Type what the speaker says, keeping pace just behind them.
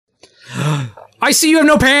I see you have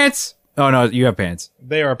no pants. Oh, no, you have pants.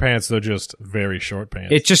 They are pants, though, just very short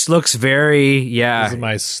pants. It just looks very, yeah. This is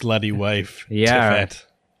my slutty wife, Yeah. Tiffet.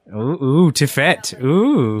 Ooh, Tiffet.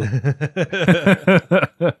 Ooh.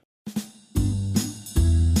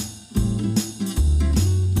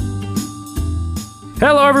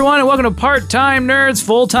 Hello, everyone, and welcome to Part-Time Nerds,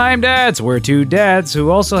 Full-Time Dads. We're two dads who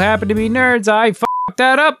also happen to be nerds. I fucked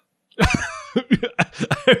that up.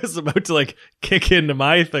 I was about to, kick into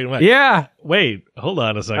my thing. I'm like, Yeah. wait, hold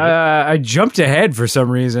on a second. I jumped ahead for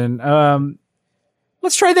some reason.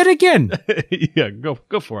 Let's try that again. Yeah,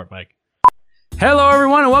 go for it, Mike. Hello,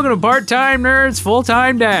 everyone, and welcome to Part-Time Nerds,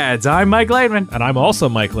 Full-Time Dads. I'm Mike Laidman. And I'm also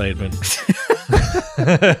Mike Laidman.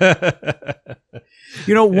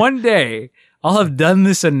 You know, one day I'll have done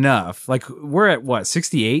this enough. Like, we're at what,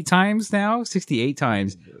 68 times now? 68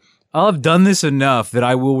 times. I'll have done this enough that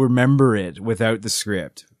I will remember it without the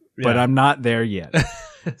script. But Yeah. I'm not there yet.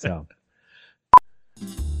 So.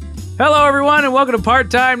 Hello, everyone, and welcome to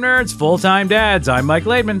Part-Time Nerds, Full-Time Dads. I'm Mike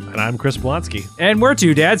Laidman. And I'm Chris Blonsky. And we're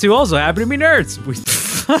two dads who also happen to be nerds.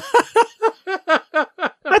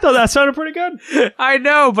 I thought that sounded pretty good. I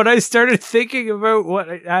know, but I started thinking about what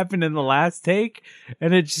happened in the last take,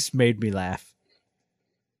 and it just made me laugh.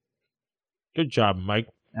 Good job, Mike.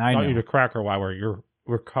 I want you know. to cracker while you're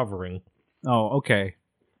recovering. Oh, okay.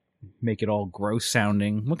 Make it all gross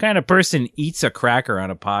sounding. What kind of person eats a cracker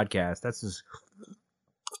on a podcast? That's just...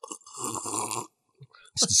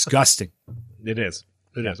 It's disgusting. It is.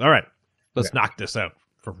 It is. All right. Let's knock this out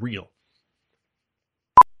for real.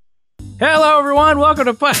 Hello, everyone.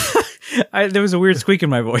 Welcome to... There was a weird squeak in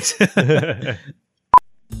my voice.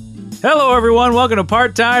 Hello, everyone. Welcome to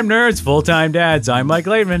Part-Time Nerds, Full-Time Dads. I'm Mike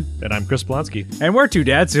Laidman. And I'm Chris Blonsky. And we're two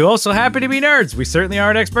dads who also happen to be nerds. We certainly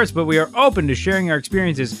aren't experts, but we are open to sharing our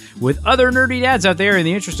experiences with other nerdy dads out there in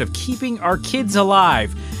the interest of keeping our kids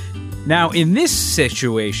alive. Now, in this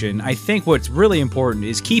situation, I think what's really important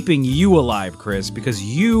is keeping you alive, Chris, because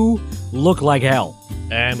you look like hell.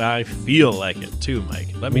 And I feel like it too, Mike.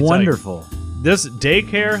 Let me Wonderful. tell you. This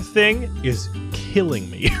daycare thing is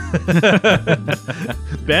killing me.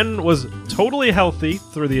 Ben was totally healthy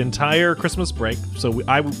through the entire Christmas break. So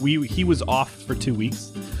he was off for 2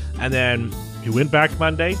 weeks. And then he went back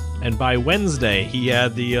Monday. And by Wednesday, he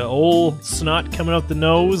had the old snot coming out the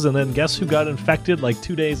nose. And then guess who got infected like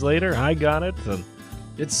 2 days later? I got it. And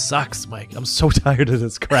it sucks, Mike. I'm so tired of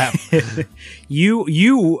this crap.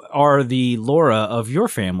 You are the Laura of your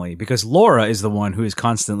family, because Laura is the one who is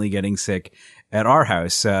constantly getting sick at our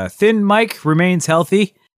house. Thin Mike remains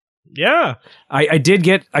healthy. Yeah. I did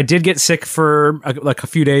get sick for a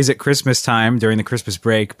few days at Christmas time during the Christmas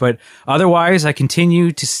break, but otherwise I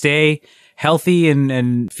continue to stay healthy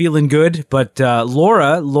and feeling good. But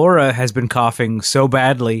Laura has been coughing so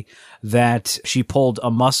badly that she pulled a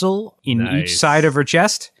muscle in each side of her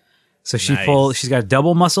chest. So she's got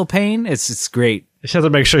double muscle pain. It's great. She has to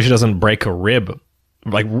make sure she doesn't break a rib.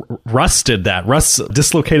 Like Russ did that. Russ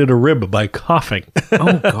dislocated a rib by coughing.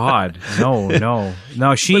 Oh God,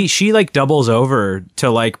 no. She like doubles over to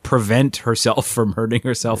like prevent herself from hurting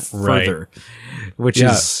herself further, which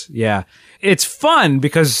is it's fun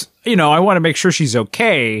because I want to make sure she's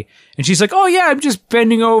okay, and she's like, oh yeah, I'm just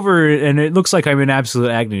bending over, and it looks like I'm in absolute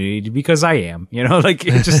agony because I am, like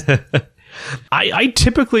it just. I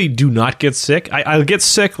typically do not get sick. I'll get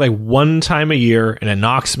sick like one time a year, and it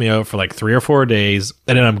knocks me out for like 3 or 4 days,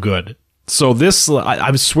 and then I'm good. So this,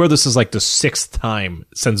 I swear this is like the 6th time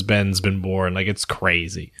since Ben's been born. Like, it's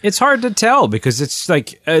crazy. It's hard to tell because it's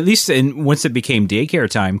like, at least once it became daycare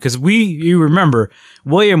time, because you remember,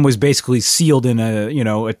 William was basically sealed in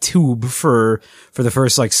a tube for the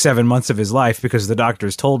first like 7 months of his life because the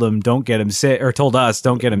doctors told him, don't get him sick, or told us,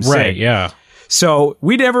 don't get him sick. Right, yeah. So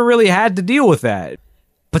we never really had to deal with that.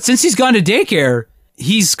 But since he's gone to daycare,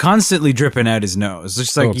 he's constantly dripping out his nose,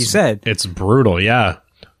 just like you said. It's brutal, yeah.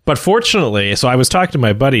 But fortunately, so I was talking to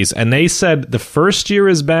my buddies, and they said the first year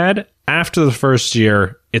is bad. After the first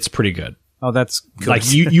year, it's pretty good. Oh, that's good. Like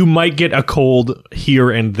you might get a cold here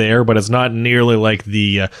and there, but it's not nearly like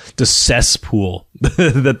the cesspool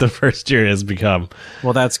that the first year has become.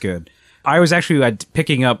 Well, that's good. I was actually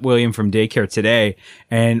picking up William from daycare today,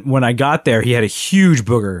 and when I got there, he had a huge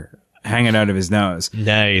booger hanging out of his nose.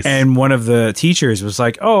 Nice. And one of the teachers was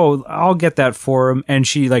like, "Oh, I'll get that for him," and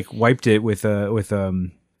she like wiped it with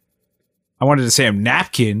I wanted to say a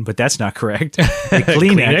napkin, but that's not correct. A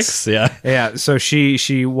Kleenex. Yeah. So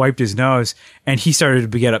she wiped his nose, and he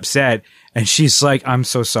started to get upset. And she's like, "I'm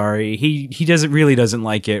so sorry. He doesn't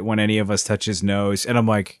like it when any of us touch his nose." And I'm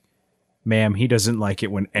like, "Ma'am, he doesn't like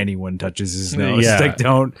it when anyone touches his nose. Yeah. Like,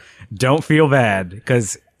 don't feel bad,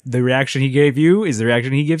 because the reaction he gave you is the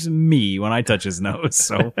reaction he gives me when I touch his nose.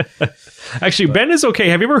 So Actually, Ben is okay.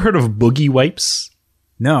 Have you ever heard of boogie wipes?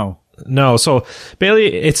 no. No. So Bailey,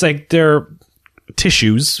 it's like they're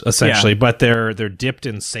tissues essentially, but they're dipped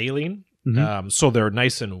in saline. So they're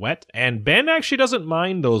nice and wet. And Ben actually doesn't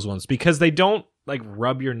mind those ones because they don't like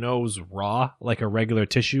rub your nose raw like a regular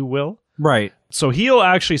tissue will. Right. So he'll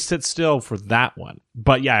actually sit still for that one.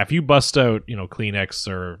 But yeah, if you bust out, Kleenex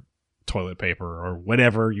or toilet paper or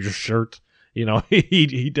whatever, your shirt,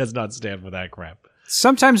 he does not stand for that crap.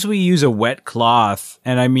 Sometimes we use a wet cloth,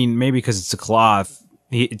 and I mean, maybe because it's a cloth,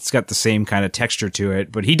 it's got the same kind of texture to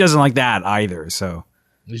it, but he doesn't like that either, so.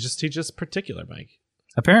 He's just particular, Mike.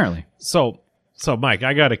 Apparently. So Mike,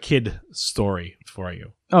 I got a kid story for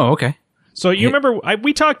you. Oh, okay. So you remember,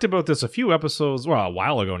 we talked about this a few episodes, well, a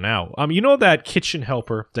while ago now. You know that kitchen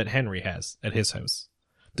helper that Henry has at his house?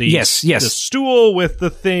 Yes. The stool with the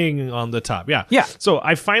thing on the top. Yeah. Yeah. So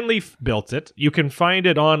I finally built it. You can find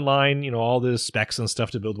it online, all the specs and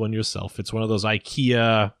stuff to build one yourself. It's one of those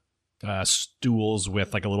IKEA stools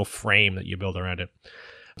with like a little frame that you build around it.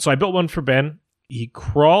 So I built one for Ben. He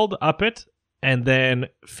crawled up it and then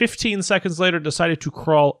 15 seconds later decided to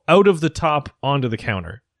crawl out of the top onto the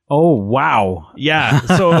counter. Oh, wow. Yeah.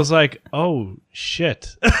 So I was like, oh,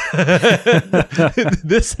 shit.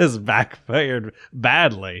 This has backfired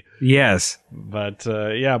badly. Yes. But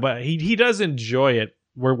but he does enjoy it.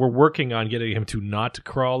 We're working on getting him to not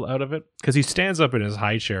crawl out of it because he stands up in his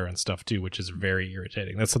high chair and stuff too, which is very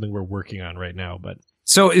irritating. That's something we're working on right now. But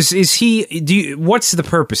so is he, what's the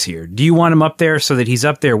purpose here? Do you want him up there so that he's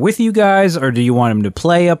up there with you guys, or do you want him to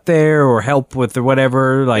play up there or help with or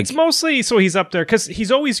whatever? Like, it's mostly so he's up there because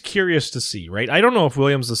he's always curious to see, right? I don't know if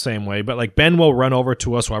William's the same way, but like Ben will run over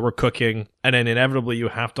to us while we're cooking, and then inevitably you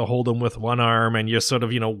have to hold him with one arm and you're sort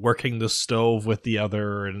of, working the stove with the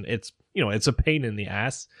other, and it's a pain in the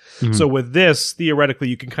ass. Mm-hmm. So with this, theoretically,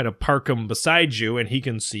 you can kind of park him beside you and he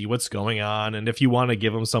can see what's going on. And if you want to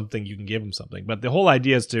give him something, you can give him something. But the whole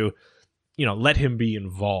idea is to, let him be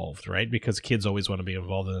involved, right? Because kids always want to be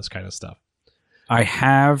involved in this kind of stuff. I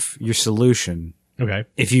have your solution. Okay.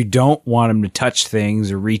 If you don't want him to touch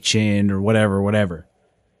things or reach in or whatever,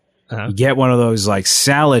 you get one of those like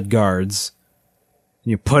salad guards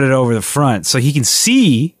and you put it over the front so he can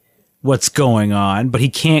see what's going on, but he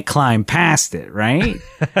can't climb past it, right?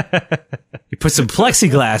 You put some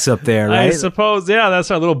plexiglass up there, right? I suppose, yeah, that's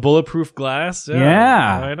our little bulletproof glass.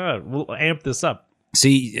 Yeah. Why not? We'll amp this up.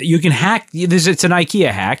 See, you can hack, it's an IKEA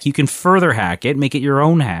hack. You can further hack it, make it your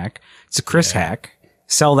own hack. It's a Chris hack.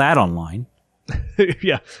 Sell that online.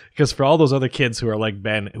 Yeah, because for all those other kids who are like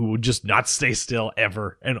Ben, who would just not stay still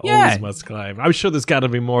ever and always must climb, I'm sure there's got to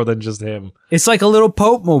be more than just him. It's like a little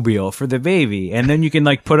Pope mobile for the baby, and then you can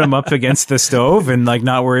like put him up against the stove and like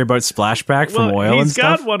not worry about splashback from oil and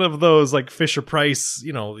stuff. He's got one of those like Fisher Price,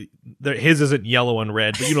 his isn't yellow and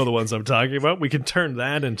red, but you know the ones I'm talking about. We can turn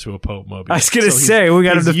that into a Pope mobile. I was gonna say we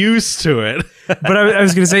got him used to it, but I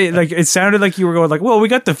was gonna say like it sounded like you were going like, well, we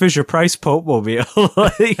got the Fisher Price Pope mobile.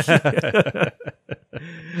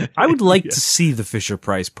 I would like to see the Fisher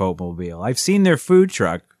Price Pope mobile. I've seen their food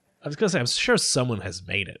truck. I was gonna say I'm sure someone has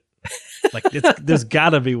made it. Like there's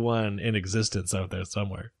got to be one in existence out there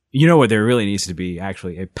somewhere. You know what there really needs to be?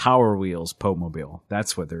 Actually, a Power Wheels Pope mobile.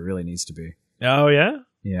 That's what there really needs to be. Oh yeah,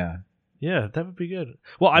 yeah, that would be good.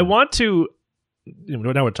 Well, I want to.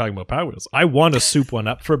 Now we're talking about Power Wheels. I want to soup one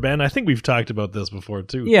up for Ben. I think we've talked about this before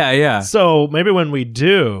too. Yeah. So maybe when we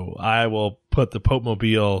do, I will put the Pope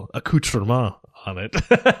mobile accoutrement on it.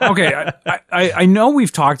 Okay, I know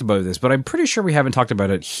we've talked about this, but I'm pretty sure we haven't talked about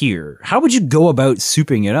it here. How would you go about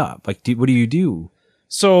souping it up? Like, what do you do?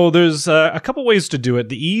 So there's a couple ways to do it.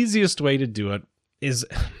 The easiest way to do it is,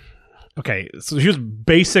 okay, so here's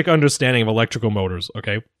basic understanding of electrical motors,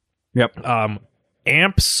 okay? Yep.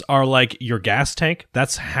 Amps are like your gas tank.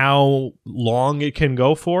 That's how long it can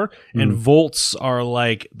go for. And volts are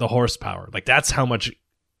like the horsepower. Like that's how much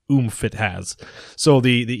oomph it has. So the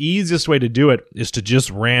easiest way to do it is to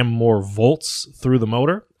just ram more volts through the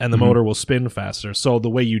motor and the motor will spin faster. So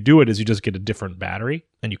the way you do it is you just get a different battery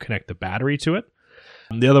and you connect the battery to it.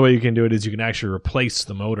 And the other way you can do it is you can actually replace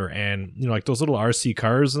the motor, and like those little RC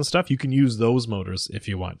cars and stuff, you can use those motors if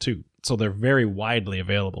you want to. So they're very widely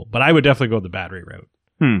available, but I would definitely go the battery route.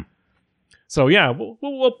 So yeah,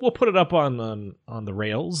 we'll put it up on the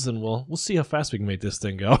rails, and we'll see how fast we can make this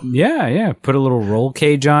thing go. Yeah. Put a little roll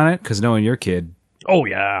cage on it, because knowing your kid, oh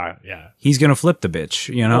yeah, he's gonna flip the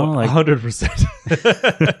bitch.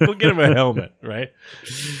 100%. We'll get him a helmet, right?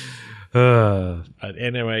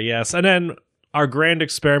 Anyway, yes, and then our grand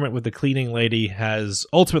experiment with the cleaning lady has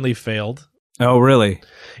ultimately failed. Oh, really?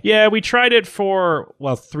 Yeah, we tried it for,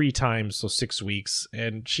 3 times, so 6 weeks,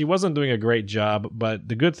 and she wasn't doing a great job. But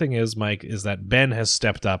the good thing is, Mike, is that Ben has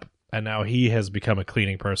stepped up, and now he has become a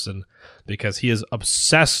cleaning person because he is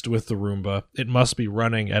obsessed with the Roomba. It must be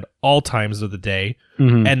running at all times of the day.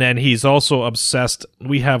 Mm-hmm. And then he's also obsessed.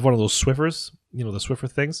 We have one of those Swiffers, the Swiffer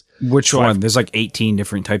things. Which one? There's like 18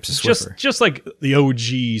 different types of Swiffer. Just like the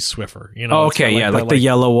OG Swiffer, Oh, okay, yeah, like the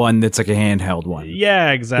yellow one that's like a handheld one.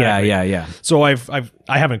 Yeah, exactly. Yeah. So I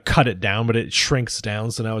haven't cut it down, but it shrinks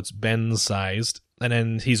down, so now it's Ben's sized. And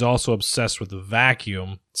then he's also obsessed with the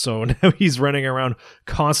vacuum. So now he's running around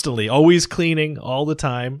constantly, always cleaning all the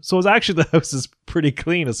time. So it's actually, the house is pretty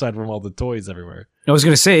clean aside from all the toys everywhere. I was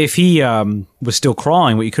going to say, if he was still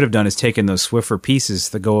crawling, what you could have done is taken those Swiffer pieces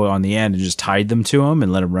that go on the end and just tied them to him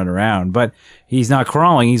and let him run around. But he's not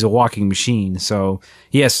crawling. He's a walking machine. So,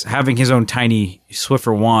 yes, having his own tiny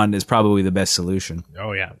Swiffer wand is probably the best solution.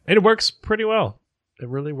 Oh, yeah. And it works pretty well. It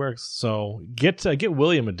really works. So get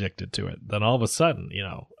William addicted to it. Then all of a sudden,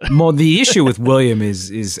 Well, the issue with William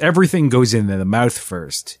is everything goes into the mouth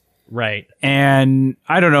first. Right. And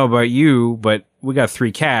I don't know about you, but we got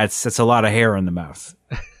 3 cats. That's a lot of hair in the mouth.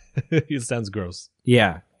 It sounds gross.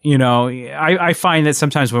 Yeah. I find that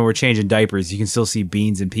sometimes when we're changing diapers, you can still see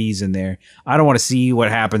beans and peas in there. I don't want to see what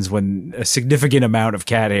happens when a significant amount of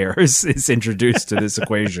cat hair is introduced to this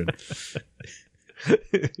equation.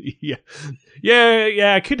 Yeah.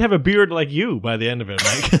 I could have a beard like you by the end of it,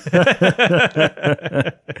 Mike.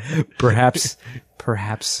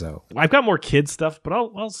 Perhaps so. I've got more kid stuff, but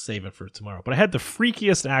I'll save it for tomorrow. But I had the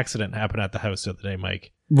freakiest accident happen at the house the other day,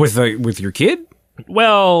 Mike. With your kid?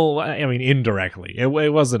 Well, I mean, indirectly. It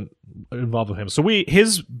wasn't involved with him. So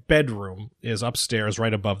his bedroom is upstairs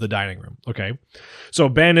right above the dining room. Okay. So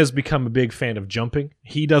Ben has become a big fan of jumping.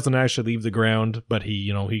 He doesn't actually leave the ground, but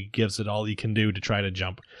he gives it all he can do to try to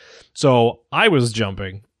jump. So I was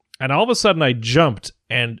jumping, and all of a sudden I jumped,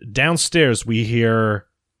 and downstairs we hear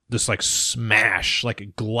this like smash, like a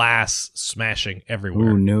glass smashing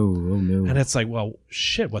everywhere. Oh no. And it's like, well,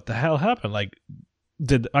 shit, what the hell happened? Like,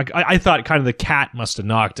 I thought kind of the cat must have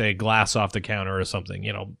knocked a glass off the counter or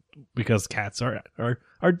something, because cats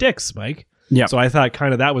are dicks, Mike. Yeah. So I thought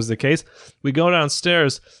kind of that was the case. We go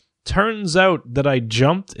downstairs. Turns out that I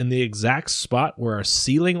jumped in the exact spot where our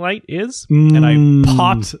ceiling light is, and I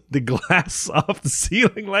popped the glass off the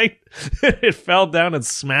ceiling light. It fell down and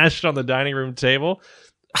smashed on the dining room table.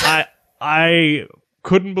 I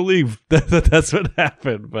couldn't believe that's what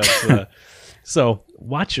happened, but. So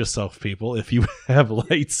watch yourself, people, if you have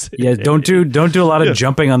lights. Yeah, don't do a lot of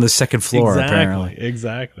jumping on the second floor, apparently.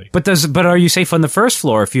 Exactly. But are you safe on the first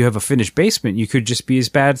floor? If you have a finished basement, you could just be as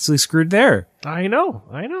badly screwed there. I know.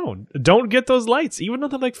 Don't get those lights, even though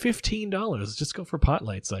they're like $15. Just go for pot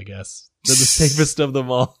lights, I guess. They're the safest of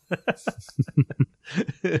them all.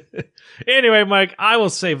 Anyway, Mike, I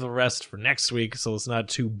will save the rest for next week, so it's not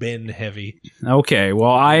too bin heavy. Okay,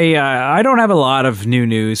 well, I don't have a lot of new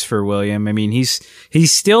news for William. I mean, he's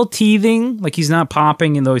still teething, like he's not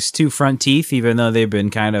popping in those 2 front teeth, even though they've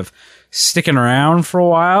been kind of sticking around for a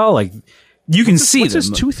while. Like you can see what's them. What's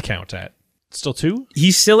his tooth count at? Still 2?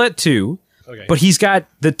 He's still at 2. Okay. But he's got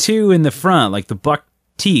the 2 in the front, like the buck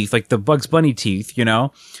teeth, like the Bugs Bunny teeth,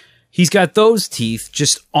 He's got those teeth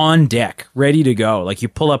just on deck, ready to go. Like you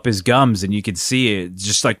pull up his gums and you can see it,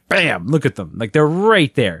 just like, bam, look at them. Like they're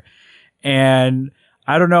right there. And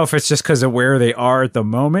I don't know if it's just because of where they are at the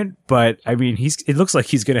moment, but I mean, it looks like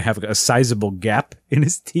he's going to have a sizable gap in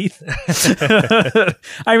his teeth.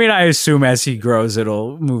 I mean, I assume as he grows,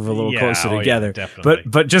 it'll move a little closer together. Yeah, definitely.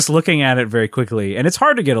 But just looking at it very quickly, and it's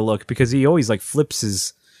hard to get a look because he always like flips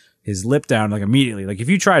his lip down like immediately. Like if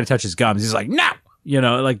you try to touch his gums, he's like,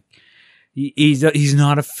 no, like he's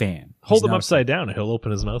not a fan. Hold him upside down and he'll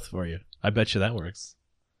open his mouth for you. I bet you that works.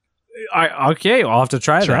 Okay, I'll have to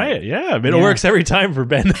try it. Yeah. I mean, it works every time for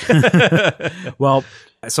Ben. Well,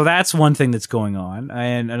 so that's one thing that's going on.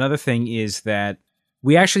 And another thing is that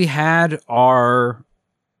we actually had our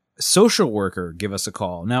social worker give us a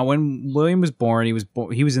call. Now, when William was born, he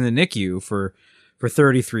was in the NICU for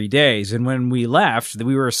 33 days. And when we left,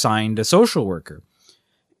 we were assigned a social worker.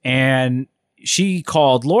 And she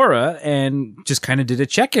called Laura and just kind of did a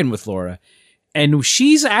check-in with Laura. And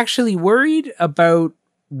she's actually worried about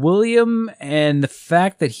William and the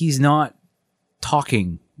fact that he's not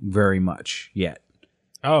talking very much yet.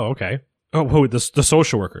 Oh, okay. Oh, who the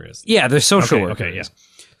social worker is? Yeah, the social worker. Okay, yeah.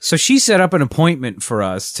 So she set up an appointment for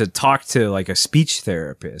us to talk to like a speech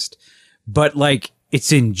therapist, but like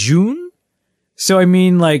it's in June. So, I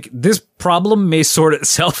mean, like, this problem may sort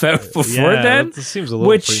itself out before then. That seems a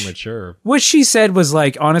little premature. Which she said was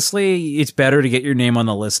like, honestly, it's better to get your name on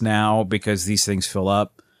the list now because these things fill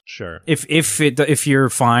up. Sure. If you're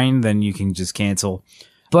fine, then you can just cancel.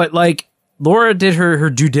 But, like, Laura did her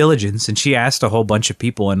due diligence, and she asked a whole bunch of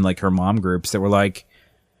people in, like, her mom groups that were like,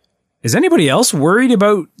 is anybody else worried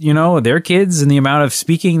about, their kids and the amount of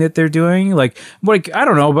speaking that they're doing? Like I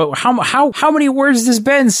don't know, but how many words does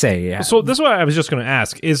Ben say? So this is what I was just going to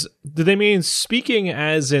ask is, do they mean speaking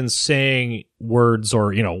as in saying words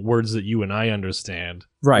or, words that you and I understand?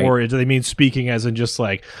 Right. Or do they mean speaking as in just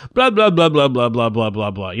like blah, blah, blah, blah, blah, blah, blah, blah,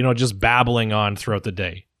 blah, just babbling on throughout the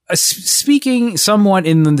day? Speaking somewhat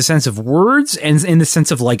in the sense of words and in the sense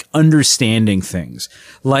of like understanding things.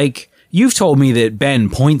 Like, you've told me that Ben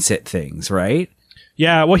points at things, right?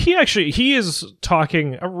 Yeah, well, he is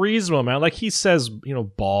talking a reasonable amount. Like, he says,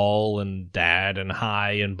 ball and dad and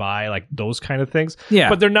hi and bye, like those kind of things. Yeah.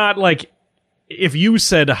 But they're not like, if you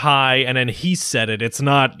said hi and then he said it, it's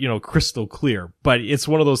not, crystal clear. But it's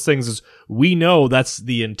one of those things is we know that's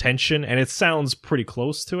the intention and it sounds pretty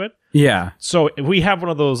close to it. Yeah. So we have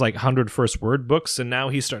one of those like 100 first word books, and now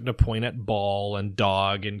he's starting to point at ball and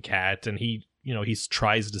dog and cat, and he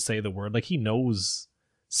tries to say the word. Like, he knows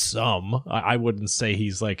some. I wouldn't say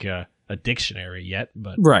he's like a dictionary yet,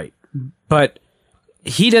 but right. But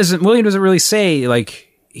William doesn't really say,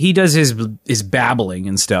 like, he does his babbling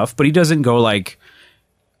and stuff, but he doesn't go like,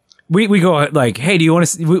 we go like, hey, do you want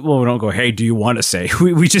to, well, we don't go, hey, do you want to say,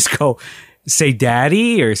 we just go, say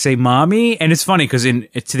daddy or say mommy. And it's funny because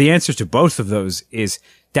to the answer to both of those is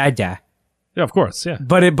dada. Yeah, of course. Yeah.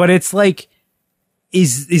 But it's like,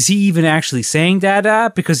 Is he even actually saying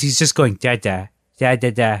dada? Because he's just going dada,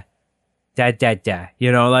 da.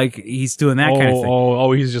 Like he's doing that kind of thing.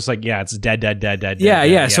 Oh, he's just like, yeah, it's dad.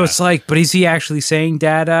 Yeah. So it's like, but is he actually saying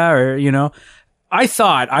dada or, I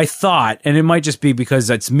thought, and it might just be because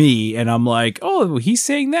that's me. And I'm like, oh, he's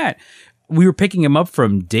saying that. We were picking him up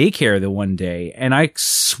from daycare the one day and I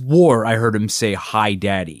swore I heard him say, hi,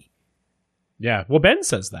 daddy. Yeah. Well, Ben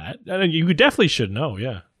says that. And you definitely should know.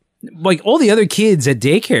 Yeah. Like all the other kids at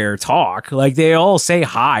daycare talk, like they all say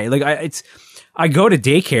hi. Like I go to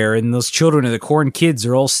daycare and those children of the corn kids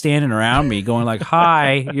are all standing around me going like,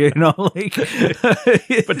 hi, like,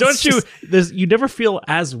 but don't you never feel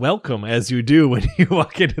as welcome as you do when you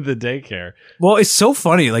walk into the daycare. Well, it's so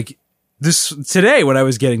funny. Like this today when I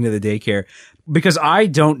was getting to the daycare, because I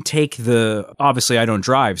don't obviously I don't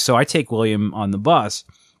drive. So I take William on the bus.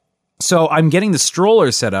 So I'm getting the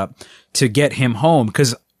stroller set up to get him home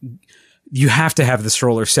because you have to have the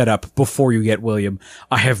stroller set up before you get William.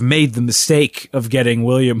 I have made the mistake of getting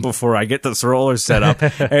William before I get the stroller set up,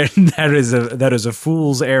 and that is a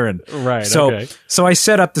fool's errand. Right. So I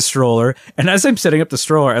set up the stroller, and as I'm setting up the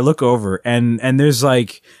stroller, I look over, and there's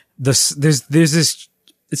like there's this.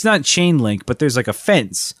 It's not chain link, but there's like a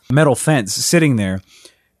metal fence sitting there.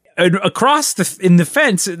 And across in the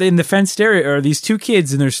fenced area are these two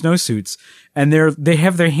kids in their snowsuits, and they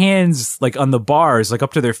have their hands like on the bars, like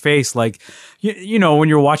up to their face, like you know when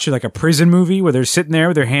you're watching like a prison movie where they're sitting there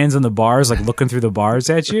with their hands on the bars, like looking through the bars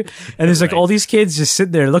at you, and there's like all these kids just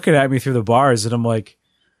sitting there looking at me through the bars, and I'm like,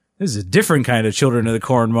 this is a different kind of children of the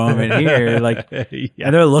corn moment here, like, yeah.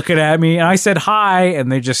 And they're looking at me, and I said hi,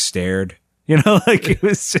 and they just stared, like it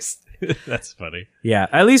was just. That's funny. Yeah.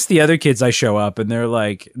 At least the other kids I show up and they're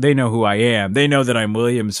like, they know who I am. They know that I'm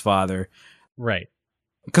William's father. Right.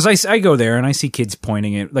 Because I go there and I see kids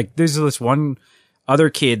pointing at, like, there's this one other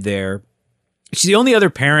kid there. She's the only other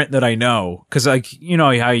parent that I know. Because, like, you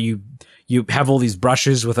know how you have all these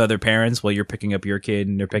brushes with other parents while you're picking up your kid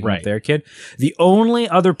and they're picking up their kid. The only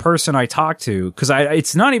other person I talk to, because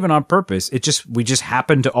it's not even on purpose, we just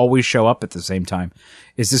happen to always show up at the same time,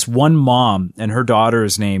 is this one mom, and her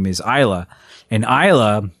daughter's name is Isla. And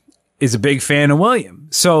Isla is a big fan of William.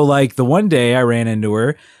 So, like, the one day I ran into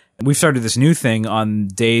her, we've started this new thing on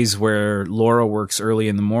days where Laura works early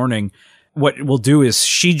in the morning. What we'll do is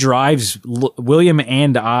she drives William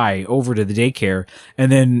and I over to the daycare, and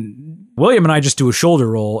then William and I just do a shoulder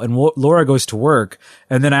roll, and Laura goes to work.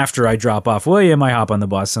 And then after I drop off William, I hop on the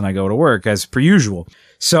bus and I go to work as per usual.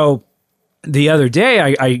 So the other day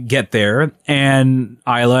I get there and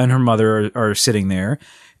Isla and her mother are sitting there,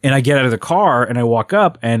 and I get out of the car and I walk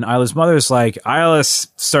up, and Isla's mother's like, Isla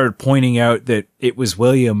started pointing out that it was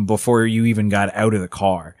William before you even got out of the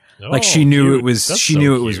car. Like she knew it was,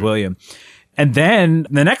 it was William. And then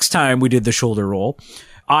the next time we did the shoulder roll,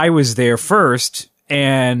 I was there first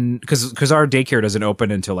and because our daycare doesn't open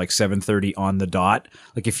until like 7:30 on the dot.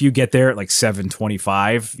 Like if you get there at like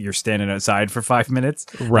 7:25, you're standing outside for 5 minutes,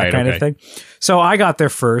 Right, that kind okay. of thing. So I got there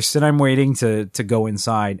first, and I'm waiting to go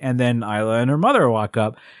inside, and then Isla and her mother walk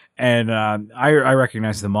up. And I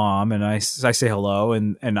recognize the mom, and I say hello,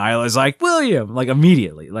 and Isla's like, William, like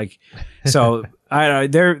immediately, like, so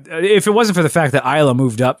if it wasn't for the fact that Isla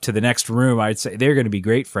moved up to the next room, I'd say they're going to be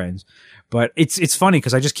great friends. But it's funny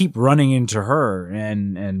because I just keep running into her,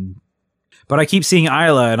 but I keep seeing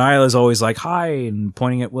Isla, and Isla's always like hi and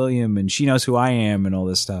pointing at William, and she knows who I am and all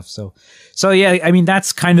this stuff. So yeah, I mean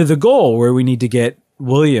that's kind of the goal where we need to get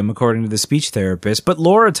William, according to the speech therapist. But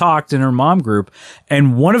Laura talked in her mom group,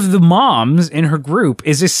 and one of the moms in her group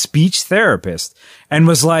is a speech therapist, and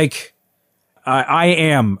was like, I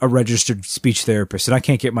am a registered speech therapist, and I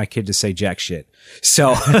can't get my kid to say jack shit.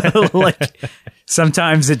 So like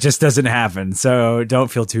sometimes it just doesn't happen. So don't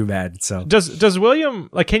feel too bad. So Does William,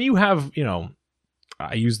 like, can you have,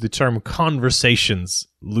 I use the term conversations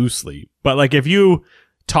loosely, but like if you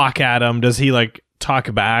talk at him, does he like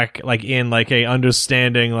talk back like in like a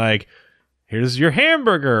understanding, like, here's your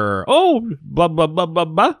hamburger, oh blah blah blah blah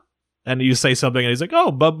blah, and you say something and he's like,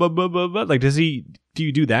 oh blah blah blah blah blah, like do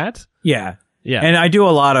you do that? Yeah. And I do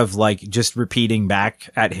a lot of like just repeating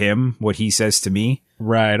back at him what he says to me,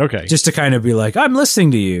 Right, okay. just to kind of be like, I'm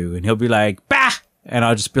listening to you, and he'll be like, bah, and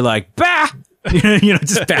I'll just be like, bah,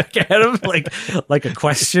 just back at him like a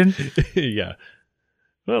question. Yeah.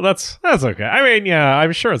 Well, that's okay. I mean, yeah,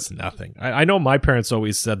 I'm sure it's nothing. I know my parents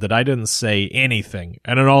always said that I didn't say anything,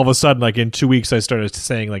 and then all of a sudden, like in 2 weeks, I started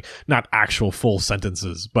saying like not actual full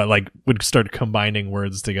sentences, but like would start combining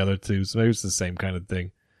words together too. So maybe it's the same kind of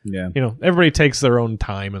thing. Yeah. Everybody takes their own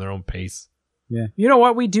time and their own pace. Yeah. You know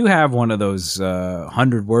what? We do have one of those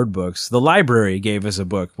 100-word books. The library gave us a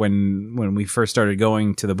book when we first started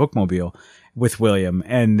going to the bookmobile with William,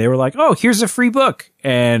 and they were like, "Oh, here's a free book."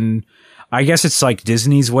 And I guess it's like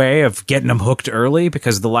Disney's way of getting them hooked early,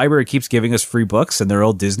 because the library keeps giving us free books, and they're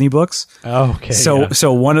all Disney books. Oh, okay.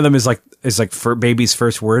 So one of them is like for baby's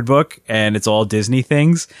first word book, and it's all Disney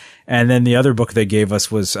things. And then the other book they gave us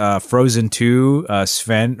was Frozen 2,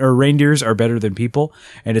 Sven, or Reindeers Are Better Than People,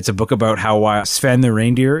 and it's a book about how Sven the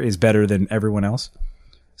reindeer is better than everyone else.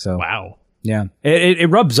 So Wow. Yeah, it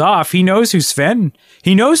rubs off. He knows who Sven.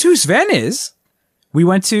 He knows who Sven is. We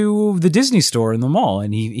went to the Disney store in the mall,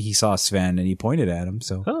 and he saw Sven, and he pointed at him.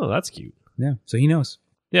 So Oh, that's cute. yeah, so he knows.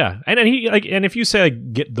 Yeah, and then he like, and if you say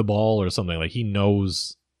like get the ball or something, like he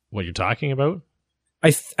knows what you're talking about.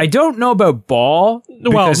 I don't know about ball.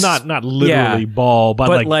 Well, because- not literally ball,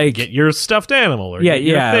 but like get your stuffed animal or get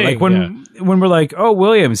your thing. Like when we're like, oh,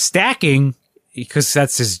 William stacking, because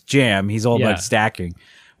that's his jam. He's all Yeah. about stacking.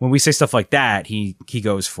 When we say stuff like that, he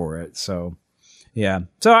goes for it. So yeah,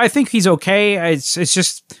 so I think he's okay. It's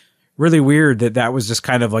just really weird that was just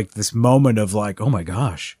kind of like this moment of like, oh my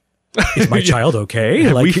gosh, is my child okay?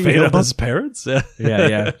 Have Like we failed as parents.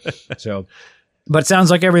 yeah. So, but it sounds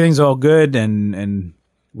like everything's all good, and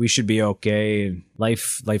we should be okay. And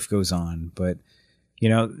life goes on, but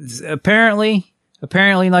apparently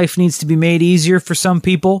life needs to be made easier for some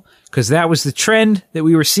people, because that was the trend that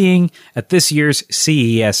we were seeing at this year's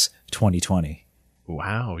CES 2020.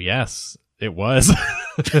 Wow. Yes, it was.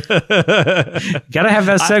 Gotta have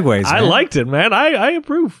that segues. I man. liked it, man. I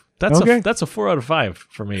approve. That's Okay. that's a 4 out of 5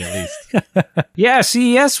 for me at least. Yeah,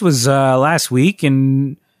 CES was last week,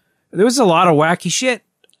 and there was a lot of wacky shit.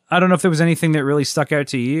 I don't know if there was anything that really stuck out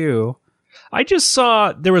to you. I just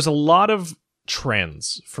saw there was a lot of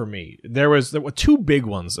trends for me. There were two big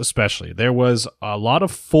ones, especially. There was a lot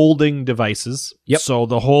of folding devices. Yep. So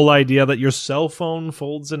the whole idea that your cell phone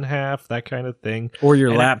folds in half, that kind of thing. Or your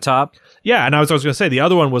And laptop. Yeah, and I was going to say the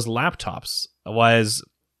other one was laptops. Was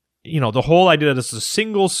the whole idea that it's a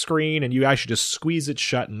single screen and you actually just squeeze it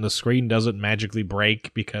shut and the screen doesn't magically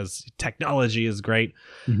break because technology is great.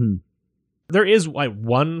 Mm-hmm. There is like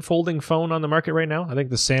one folding phone on the market right now. I think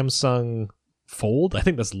the Samsung Fold. I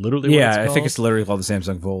think that's literally what it's Yeah, I called. think it's literally called the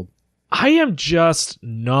Samsung Fold. I am just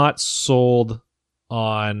not sold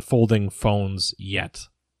on folding phones yet.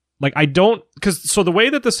 Like so the way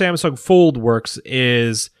that the Samsung Fold works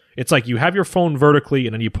is it's like you have your phone vertically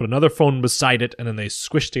and then you put another phone beside it and then they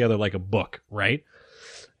squish together like a book, right?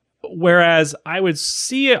 Whereas I would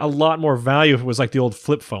see a lot more value if it was like the old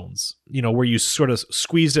flip phones, where you sort of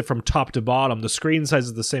squeezed it from top to bottom. The screen size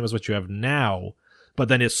is the same as what you have now, but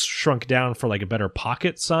then it's shrunk down for like a better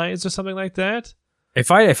pocket size or something like that.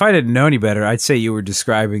 If I didn't know any better, I'd say you were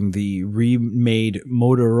describing the remade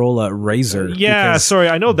Motorola Razr. Yeah, because sorry,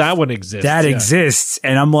 I know that one exists. that yeah. exists,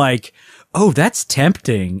 and I'm like, oh, that's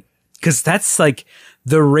tempting. Because that's like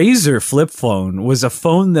the Razer flip phone was a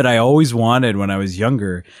phone that I always wanted when I was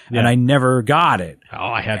younger, and I never got it. Oh,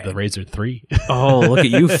 I had the Razr 3. Oh, look at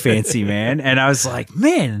you, fancy man. And I was like,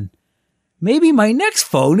 man, maybe my next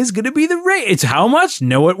phone is going to be the Razer. It's how much?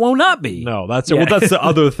 No, it will not be. No, that's it. Well, that's the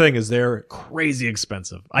other thing is they're crazy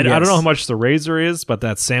expensive. I don't know how much the Razer is, but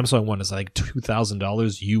that Samsung one is like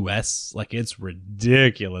 $2,000 US. Like, it's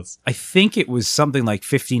ridiculous. I think it was something like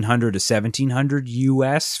 $1,500 to $1,700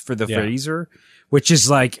 US for the Razer, which is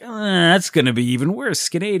like, that's going to be even worse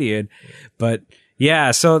Canadian. But yeah,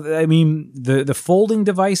 so I mean, the folding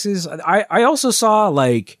devices, I also saw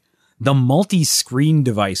like the multi-screen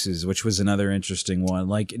devices, which was another interesting one.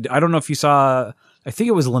 Like, I don't know if you saw, I think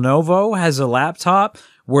it was Lenovo has a laptop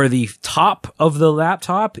where the top of the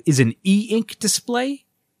laptop is an e-ink display.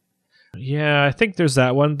 Yeah, I think there's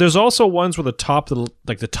that one. There's also ones where the top of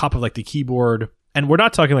the keyboard, and we're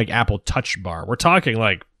not talking like Apple Touch Bar. We're talking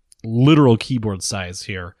like literal keyboard size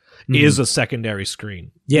here, is a secondary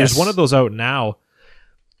screen. Yes. There's one of those out now.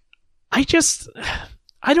 I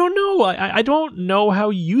don't know. I don't know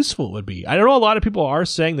how useful it would be. I don't know. A lot of people are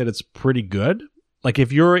saying that it's pretty good. Like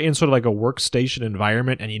if you're in sort of like a workstation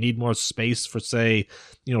environment and you need more space for, say,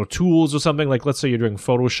 tools or something, like let's say you're doing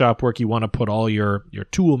Photoshop work, you want to put all your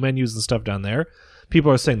tool menus and stuff down there.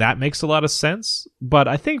 People are saying that makes a lot of sense. But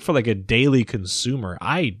I think for like a daily consumer,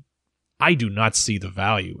 I do not see the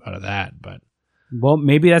value out of that. But well,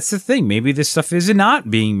 maybe that's the thing. Maybe this stuff is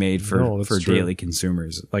not being made for true. daily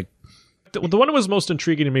consumers. Like, the one that was most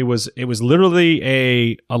intriguing to me was it was literally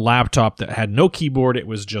a laptop that had no keyboard. It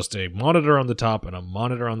was just a monitor on the top and a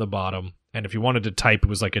monitor on the bottom. And if you wanted to type, it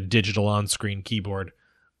was like a digital on-screen keyboard.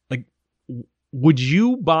 Like, would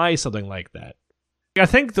you buy something like that? I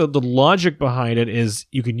think the logic behind it is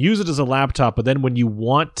you can use it as a laptop, but then when you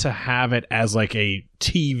want to have it as like a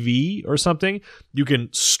TV or something, you can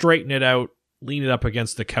straighten it out, lean it up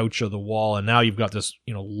against the couch or the wall, and now you've got this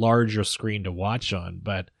larger screen to watch on.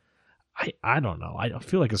 But I don't know. I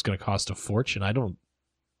feel like it's going to cost a fortune. I'm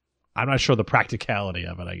not sure the practicality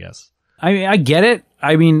of it, I guess. I mean, I get it.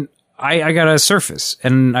 I mean, I got a Surface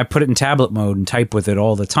and I put it in tablet mode and type with it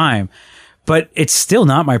all the time, but it's still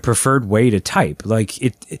not my preferred way to type. Like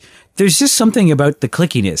there's just something about the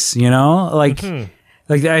clickiness, like,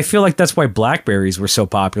 like I feel like that's why Blackberries were so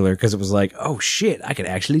popular. 'Cause it was like, oh shit, I could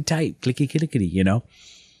actually type clicky, clickety,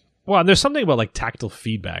 Well, and there's something about like tactile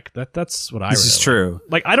feedback. That's what I. This is true.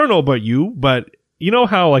 Like I don't know about you, but you know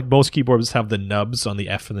how like most keyboards have the nubs on the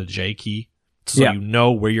F and the J key, so you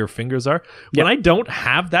know where your fingers are. When I don't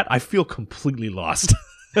have that, I feel completely lost.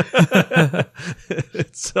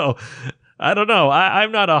 So I don't know.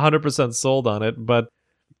 I'm not 100% sold on it, but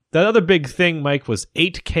that other big thing, Mike, was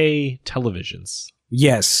 8K televisions.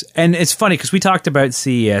 Yes, and it's funny because we talked about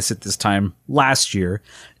CES at this time last year.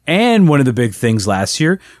 And one of the big things last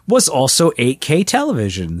year was also 8K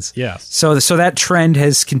televisions. Yes. So that trend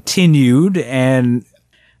has continued. And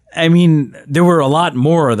I mean, there were a lot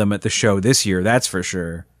more of them at the show this year. That's for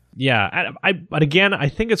sure. Yeah. But again, I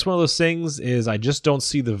think it's one of those things is I just don't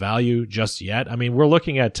see the value just yet. I mean, we're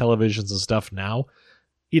looking at televisions and stuff now.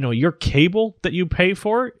 Your cable that you pay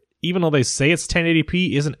for, even though they say it's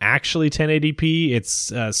 1080p, isn't actually 1080p. It's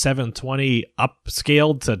 720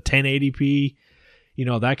 upscaled to 1080p.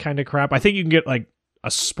 That kind of crap. I think you can get like a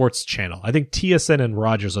sports channel. I think TSN and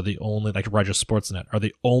Rogers are the only, like Rogers Sportsnet, are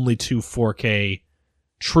the only two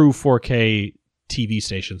true 4K TV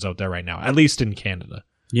stations out there right now, at least in Canada.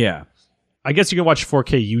 Yeah. I guess you can watch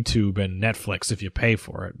 4K YouTube and Netflix if you pay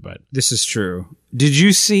for it, but... This is true. Did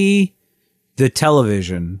you see the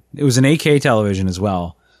television? It was an 8K television as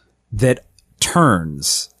well that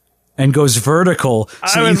turns and goes vertical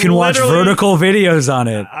so you can watch vertical videos on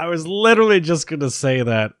it. I was literally just going to say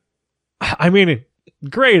that. I mean,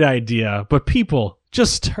 great idea, but people,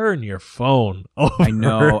 just turn your phone over. I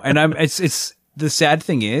know. And it's the sad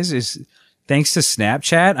thing is thanks to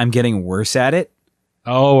Snapchat, I'm getting worse at it.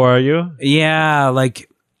 Oh, are you? Yeah, like,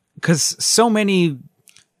 cause so many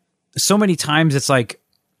times it's like,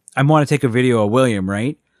 I want to take a video of William,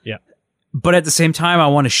 right? Yeah. But at the same time, I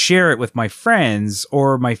want to share it with my friends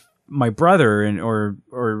or my brother or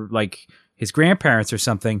like his grandparents or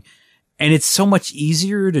something. And it's so much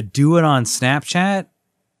easier to do it on Snapchat.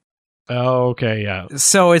 Oh, okay. Yeah.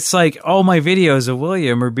 So it's like all my videos of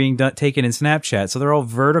William are being taken in Snapchat. So they're all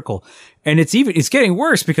vertical, and it's getting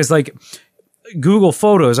worse because like Google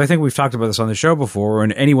Photos, I think we've talked about this on the show before,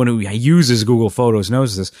 and anyone who uses Google Photos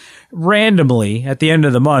knows this. Randomly at the end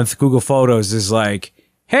of the month, Google Photos is like,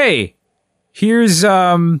 hey, here's,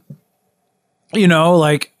 like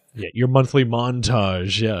Yeah, your monthly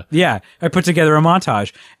montage. Yeah. Yeah, I put together a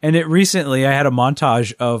montage, and it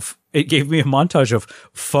gave me a montage of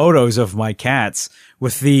photos of my cats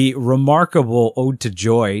with the remarkable ode to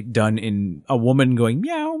joy done in a woman going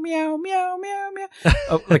meow, meow, meow, meow,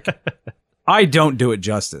 meow. Like, I don't do it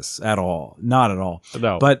justice at all. Not at all.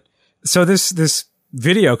 No. But so this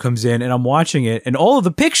video comes in and I'm watching it and all of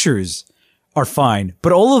the pictures are fine,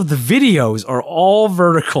 but all of the videos are all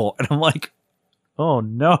vertical. And I'm like, oh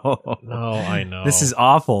no. No, I know. This is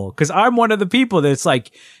awful. Cause I'm one of the people that's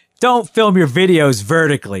like, don't film your videos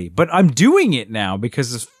vertically, but I'm doing it now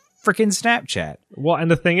because of freaking Snapchat. Well,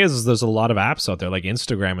 and the thing is there's a lot of apps out there like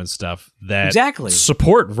Instagram and stuff that Exactly.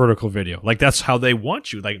 support vertical video. Like that's how they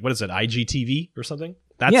want you. Like what is it, IGTV or something?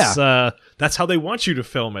 That's how they want you to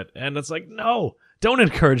film it. And it's like, no, don't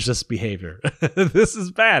encourage this behavior. This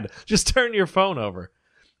is bad. Just turn your phone over.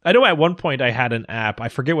 I know at one point I had an app, I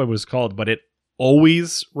forget what it was called, but it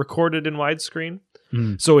always recorded in widescreen.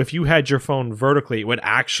 So if you had your phone vertically, it would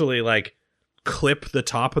actually like clip the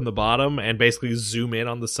top and the bottom and basically zoom in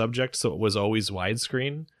on the subject, so it was always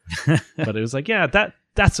widescreen. But it was like, yeah,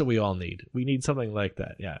 that's what we all need. We need something like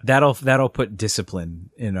that. Yeah, that'll put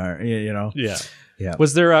discipline in our, Yeah. Yeah.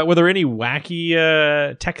 Was there were there any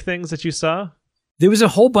wacky tech things that you saw? There was a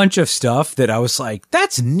whole bunch of stuff that I was like,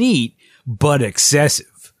 that's neat, but excessive.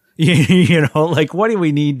 Like, what do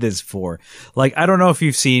we need this for? Like, I don't know if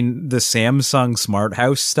you've seen the Samsung Smart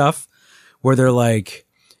House stuff where they're like,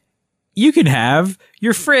 you can have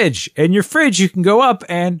your fridge, and your fridge, you can go up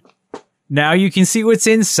and now you can see what's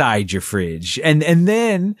inside your fridge. And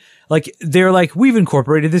then like, they're like, we've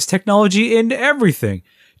incorporated this technology into everything.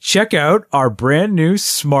 Check out our brand new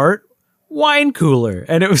smart wine cooler.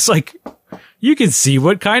 And it was like, you can see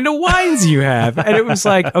what kind of wines you have. And it was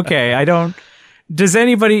like, okay,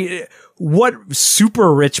 what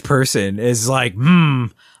super rich person is like,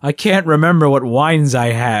 I can't remember what wines I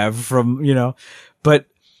have from, but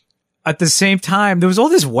at the same time, there was all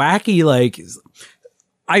this wacky, like,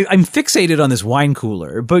 I'm fixated on this wine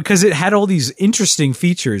cooler because it had all these interesting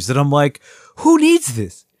features that I'm like, who needs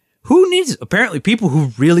this? Apparently people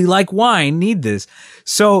who really like wine need this.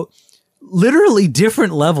 So literally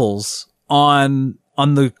different levels on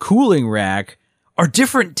the cooling rack are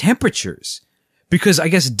different temperatures. Because I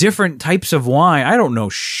guess different types of wine, I don't know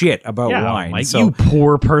shit about wine. Like, you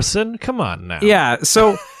poor person. Come on now. Yeah.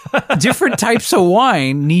 So different types of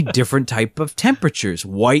wine need different type of temperatures.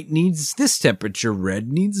 White needs this temperature.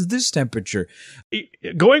 Red needs this temperature.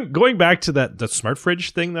 Going back to the smart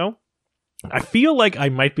fridge thing, though, I feel like I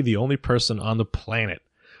might be the only person on the planet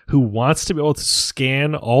who wants to be able to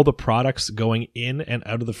scan all the products going in and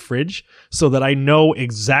out of the fridge so that I know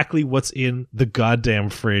exactly what's in the goddamn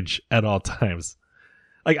fridge at all times.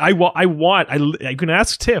 Like, I can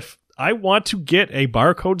ask Tiff, I want to get a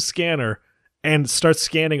barcode scanner and start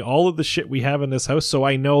scanning all of the shit we have in this house so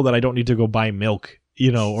I know that I don't need to go buy milk,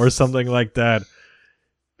 or something like that,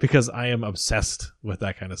 because I am obsessed with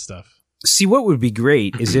that kind of stuff. See, what would be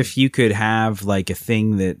great is if you could have like a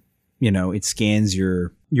thing that, it scans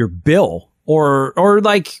your bill or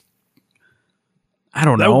like, I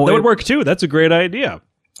don't know. That would work too. That's a great idea.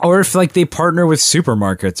 Or if like they partner with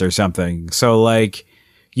supermarkets or something. So like,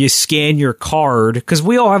 you scan your card, because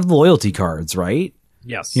we all have loyalty cards, right?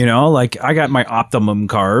 Yes. Like I got my Optimum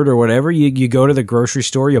card or whatever. You go to the grocery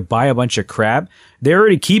store, you buy a bunch of crap. They're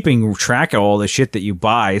already keeping track of all the shit that you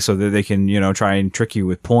buy so that they can, try and trick you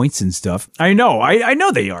with points and stuff. I know. I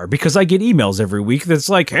know they are, because I get emails every week that's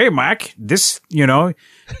like, hey, Mac, this, you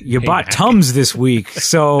bought Mac. Tums this week.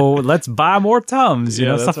 So let's buy more Tums,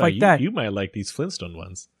 stuff right. like that. You might like these Flintstone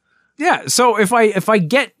ones. Yeah. So if I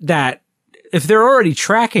get that, if they're already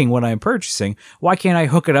tracking what I'm purchasing, why can't I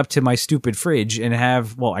hook it up to my stupid fridge and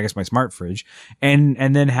have, well, I guess my smart fridge, and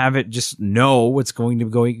then have it just know what's going to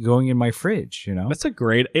be going in my fridge, That's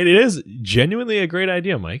it is genuinely a great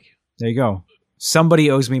idea, Mike. There you go.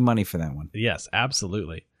 Somebody owes me money for that one. Yes,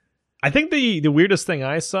 absolutely. I think the weirdest thing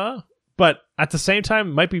I saw, but at the same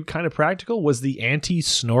time might be kind of practical, was the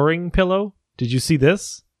anti-snoring pillow. Did you see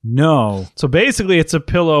this? No. So basically it's a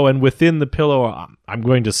pillow, and within the pillow, I'm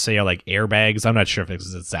going to say like airbags. I'm not sure if this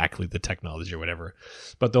is exactly the technology or whatever.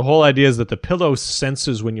 But the whole idea is that the pillow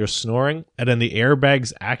senses when you're snoring, and then the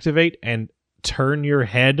airbags activate and turn your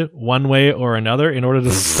head one way or another in order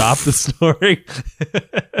to stop the snoring.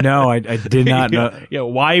 No, I did not know. Yeah,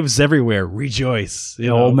 wives everywhere, rejoice.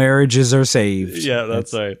 All marriages are saved. Yeah,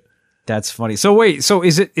 that's right. That's funny. So wait, so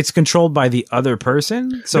it's controlled by the other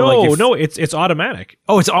person? So no, it's automatic.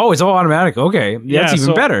 Oh, it's all automatic. Okay. Yeah, that's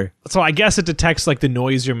even better. So I guess it detects like the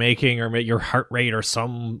noise you're making or your heart rate or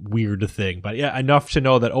some weird thing. But yeah, enough to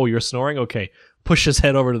know that, you're snoring. Okay, push his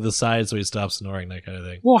head over to the side so he stops snoring, that kind of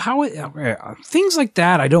thing. Well, things like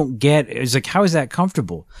that I don't get. Is like, how is that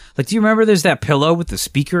comfortable? Like, do you remember there's that pillow with the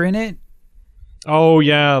speaker in it? Oh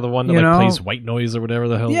yeah, the one that plays white noise or whatever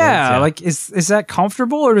the hell. Yeah, like is that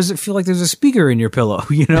comfortable, or does it feel like there's a speaker in your pillow?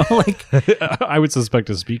 You know, like I would suspect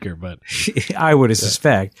a speaker, but I would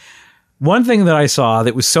suspect. One thing that I saw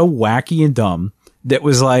that was so wacky and dumb that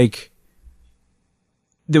was like,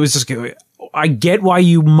 there was just, I get why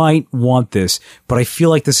you might want this, but I feel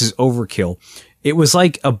like this is overkill. It was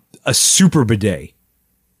like a super bidet.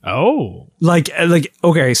 Oh, like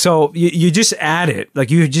okay, so you just add it, like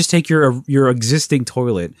you just take your existing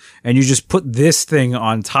toilet and you just put this thing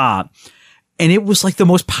on top, and it was like the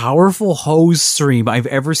most powerful hose stream I've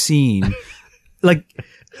ever seen. Like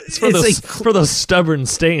it's for those stubborn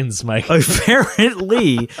stains, Mike.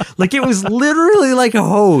 Apparently, like it was literally like a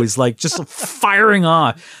hose, like just firing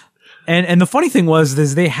off. And the funny thing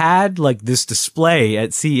was they had like this display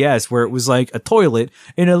at CES where it was like a toilet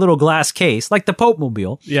in a little glass case, like the Pope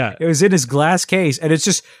Mobile. Yeah. It was in his glass case, and it's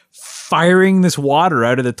just firing this water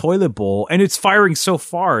out of the toilet bowl, and it's firing so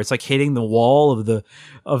far. It's like hitting the wall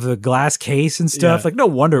of the glass case and stuff. Yeah. Like no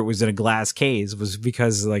wonder it was in a glass case. It was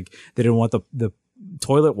because like they didn't want the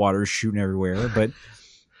toilet water shooting everywhere. But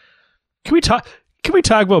Can we talk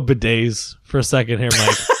about bidets for a second here,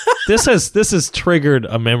 Mike? This has triggered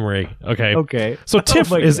a memory. Okay. So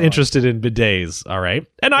Tiff is interested in bidets, all right?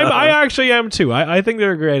 And I actually am too. I think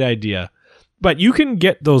they're a great idea. But you can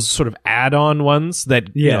get those sort of add-on ones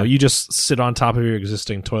that you just sit on top of your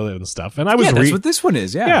existing toilet and stuff. And I was that's what this one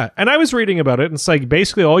is. Yeah, and I was reading about it, and it's like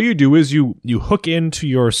basically all you do is you hook into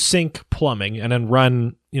your sink plumbing and then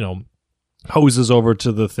run, hoses over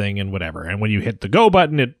to the thing and whatever. And when you hit the go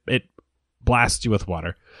button, it blasts you with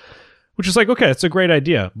water. Which is like, okay, that's a great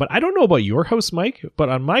idea. But I don't know about your house, Mike, but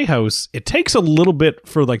on my house, it takes a little bit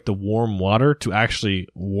for like the warm water to actually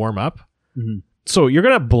warm up. Mm-hmm. So you're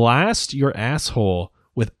going to blast your asshole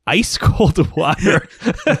with ice cold water.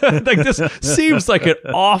 Like this seems like an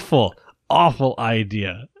awful, awful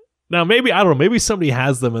idea. Now, maybe, I don't know, maybe somebody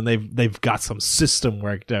has them and they've got some system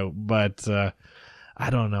worked out, but I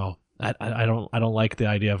don't know. I don't like the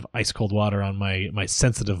idea of ice cold water on my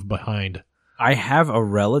sensitive behind. I have a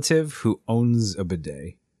relative who owns a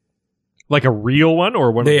bidet. Like a real one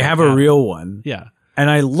or one? They have a real one. Yeah.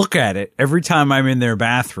 And I look at it every time I'm in their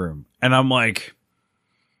bathroom and I'm like,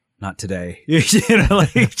 not today.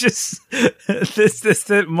 Like just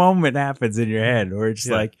that moment happens in your head where it's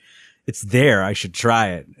like, it's there. I should try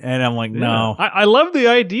it. And I'm like, no. I love the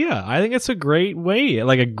idea. I think it's a great way,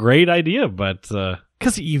 like a great idea, but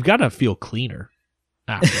because you've got to feel cleaner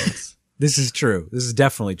afterwards. This is true. This is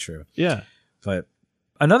definitely true. Yeah. But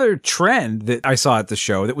another trend that I saw at the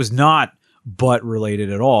show that was not butt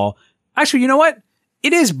related at all. Actually, you know what?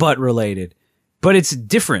 It is butt related, but it's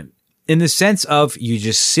different in the sense of you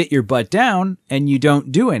just sit your butt down and you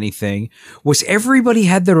don't do anything. Was everybody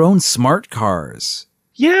had their own smart cars.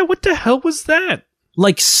 Yeah. What the hell was that?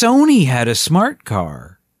 Like Sony had a smart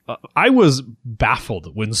car. I was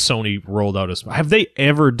baffled when Sony rolled out a smart. Have they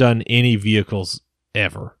ever done any vehicles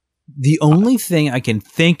ever? The only thing I can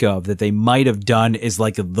think of that they might have done is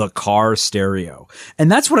like the car stereo. And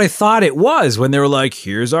that's what I thought it was when they were like,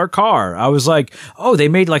 here's our car. I was like, oh, they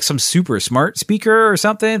made like some super smart speaker or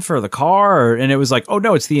something for the car. And it was like, oh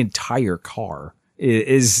no, it's the entire car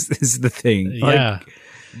is the thing. Yeah. Like,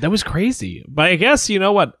 that was crazy. But I guess, you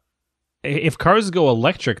know what? If cars go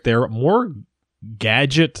electric, they're more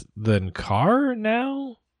gadget than car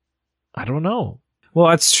now. I don't know. Well,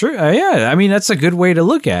 that's true. Yeah. I mean, that's a good way to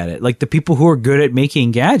look at it. Like the people who are good at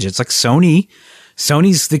making gadgets, like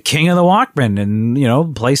Sony's the king of the Walkman and,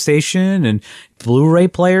 PlayStation and Blu-ray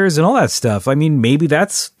players and all that stuff. I mean, maybe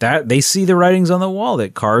that's that they see the writings on the wall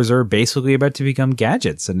that cars are basically about to become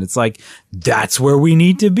gadgets. And it's like, that's where we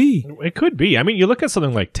need to be. It could be. I mean, you look at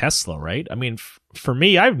something like Tesla, right? I mean, for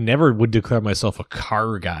me, I've never would declare myself a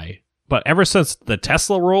car guy, but ever since the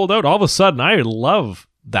Tesla rolled out, all of a sudden I love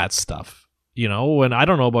that stuff. And I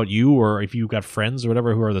don't know about you or if you've got friends or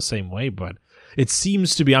whatever who are the same way, but it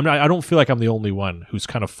seems to be, I don't feel like I'm the only one who's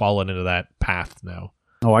kind of fallen into that path now.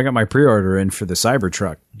 Oh, I got my pre-order in for the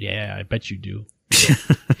Cybertruck. Yeah, I bet you do.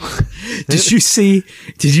 Did you see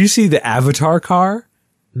the Avatar car?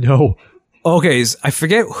 No. Okay, I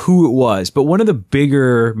forget who it was, but one of the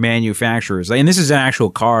bigger manufacturers, and this is an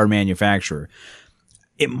actual car manufacturer.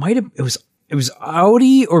 It was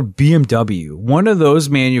Audi or BMW, one of those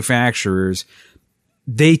manufacturers.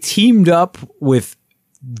 They teamed up with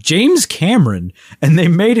James Cameron and they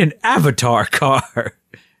made an Avatar car.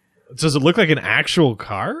 Does it look like an actual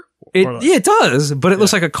car? It does, but it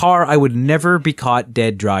looks like a car I would never be caught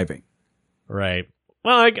dead driving. Right.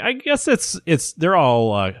 Well, I guess they're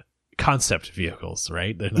all concept vehicles,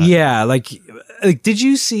 right? They're not- Yeah, like did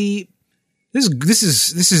you see this?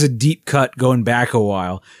 This is a deep cut going back a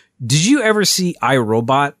while. Did you ever see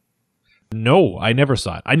iRobot? No, I never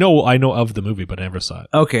saw it. I know of the movie, but I never saw it.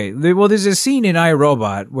 Okay, well, there's a scene in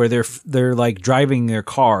iRobot where they're like driving their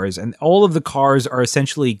cars, and all of the cars are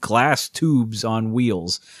essentially glass tubes on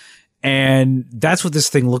wheels, and that's what this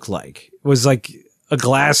thing looked like. It was like a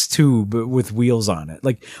glass tube with wheels on it.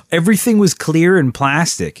 Like everything was clear and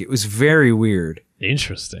plastic. It was very weird.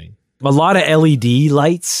 Interesting. A lot of LED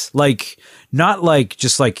lights, like not like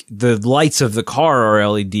just like the lights of the car are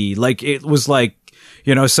LED. Like it was like,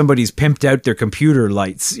 you know, somebody's pimped out their computer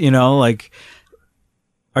lights, you know, like,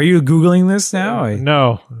 are you Googling this now?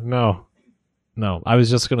 No. I was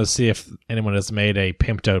just going to see if anyone has made a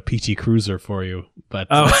pimped out PT Cruiser for you, but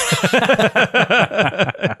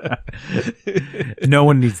no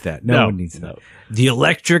one needs that. No one needs that. No. The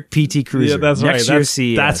electric PT Cruiser. Yeah, that's next right. year's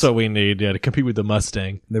CES. That's what we need. Yeah, to compete with the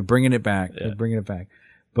Mustang. They're bringing it back. Yeah. They're bringing it back.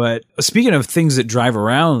 But speaking of things that drive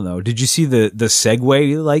around, though, did you see the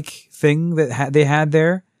Segway like thing that they had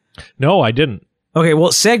there? No, I didn't. Okay, well,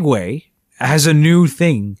 Segway has a new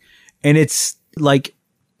thing, and it's like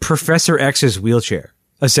Professor X's wheelchair,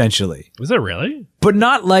 essentially. Was it really? But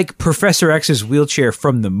not like Professor X's wheelchair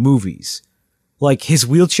from the movies, like his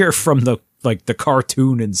wheelchair from the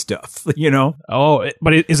cartoon and stuff. You know? Oh,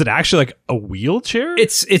 but is it actually like a wheelchair?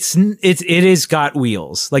 It is got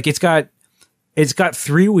wheels. Like it's got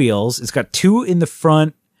 3 wheels. It's got 2 in the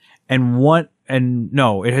front and one, and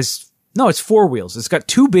it's 4 wheels. It's got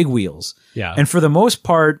 2 big wheels. Yeah. And for the most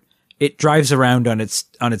part, it drives around on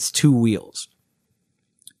its 2 wheels.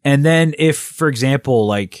 And then if, for example,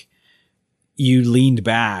 like you leaned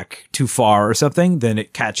back too far or something, then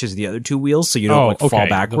it catches the other 2 wheels. So you don't fall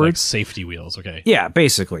backwards. Like safety wheels. Okay. Yeah,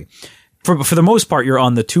 basically. For the most part, you're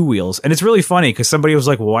on the 2 wheels. And it's really funny because somebody was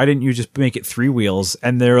like, well, why didn't you just make it 3 wheels?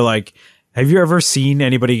 And they're like, have you ever seen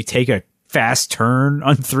anybody take a fast turn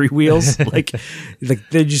on 3 wheels? like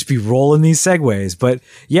they'd just be rolling these Segways. But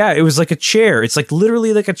yeah, it was like a chair. It's like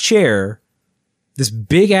literally like a chair, this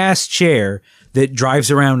big ass chair that drives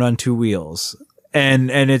around on 2 wheels. And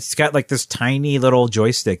it's got like this tiny little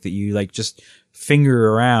joystick that you like just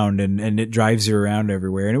finger around and it drives you around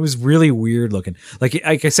everywhere. And it was really weird looking. Like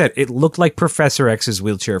I said, it looked like Professor X's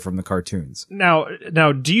wheelchair from the cartoons. Now,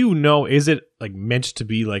 do you know, is it like meant to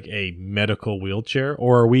be like a medical wheelchair,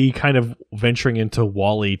 or are we kind of venturing into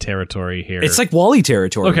Wall-E territory here? It's like Wall-E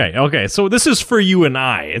territory. Okay. So this is for you and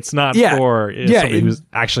I. It's not for somebody who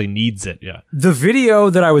actually needs it. Yeah. The video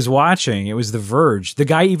that I was watching, it was The Verge. The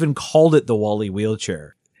guy even called it the Wall-E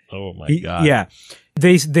wheelchair. Oh my God. Yeah.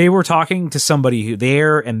 They were talking to somebody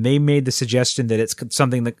there, and they made the suggestion that it's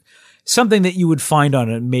something that you would find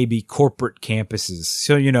on maybe corporate campuses.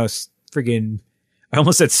 So, you know, friggin', I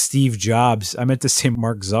almost said Steve Jobs. I meant to say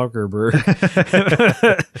Mark Zuckerberg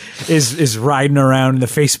is riding around the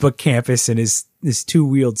Facebook campus in his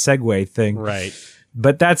 2-wheeled Segway thing. Right.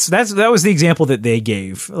 But that was the example that they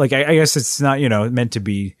gave. Like, I guess it's not, you know, meant to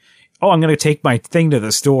be, oh, I'm going to take my thing to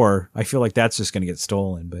the store. I feel like that's just going to get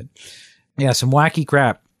stolen. But yeah, some wacky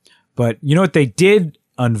crap. But you know what they did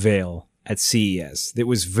unveil at CES that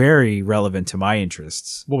was very relevant to my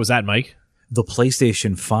interests? What was that, Mike? The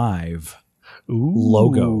PlayStation 5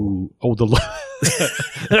 logo. Oh,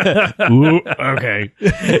 Ooh, okay.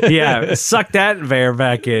 Yeah, suck that bear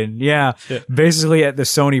back in. Yeah. Basically at the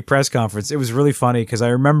Sony press conference, it was really funny because I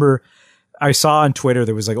remember I saw on Twitter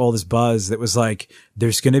there was like all this buzz that was like,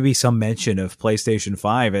 there's going to be some mention of PlayStation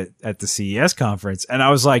 5 at the CES conference. And I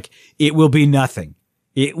was like, it will be nothing.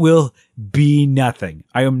 It will be nothing.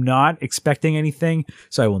 I am not expecting anything,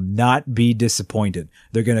 so I will not be disappointed.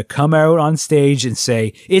 They're going to come out on stage and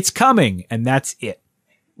say, it's coming, and that's it.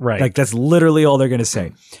 Right. Like, that's literally all they're going to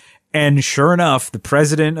say. And sure enough, the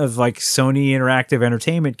president of like Sony Interactive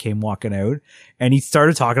Entertainment came walking out, and he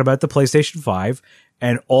started talking about the PlayStation 5,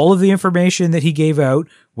 and all of the information that he gave out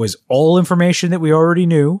was all information that we already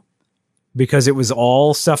knew, because it was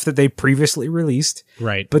all stuff that they previously released.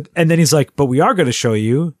 Right. And then he's like, but we are going to show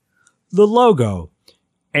you the logo.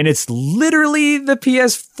 And it's literally the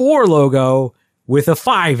PS4 logo with a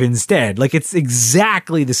 5 instead. Like, it's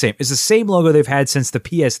exactly the same. It's the same logo they've had since the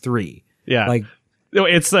PS3. Yeah. Like,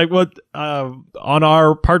 it's like what, on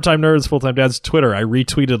our Part-Time Nerds, Full-Time Dads Twitter, I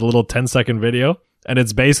retweeted a little 10-second video. And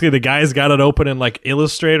it's basically the guy's got it open in like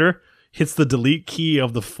Illustrator, hits the delete key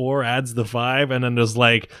of the 4, adds the 5, and then there's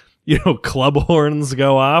like, you know, club horns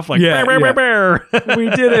go off like, yeah, bear, bear, bear, bear.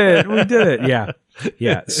 We did it. Yeah.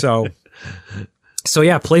 Yeah. So So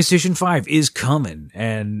yeah, PlayStation 5 is coming,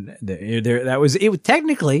 and that was it.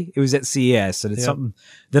 Technically, it was at CES, and it's something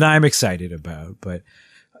that I'm excited about. But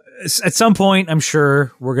at some point, I'm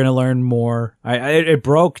sure we're going to learn more. It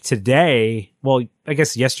broke today. Well, I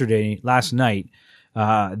guess last night,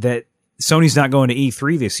 that Sony's not going to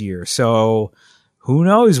E3 this year. So who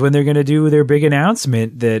knows when they're going to do their big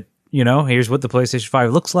announcement that, here's what the PlayStation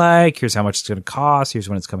 5 looks like. Here's how much it's going to cost. Here's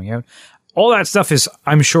when it's coming out. All that stuff is,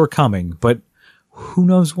 I'm sure, coming, but who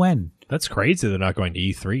knows when? That's crazy they're not going to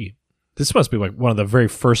E3. This must be like one of the very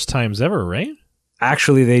first times ever, right?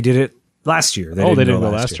 Actually, they did it last year. They didn't go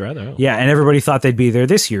last year either. Oh. Yeah, and everybody thought they'd be there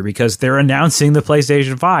this year because they're announcing the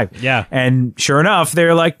PlayStation 5. Yeah. And sure enough,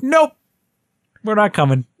 they're like, nope, we're not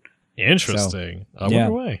coming. Interesting. I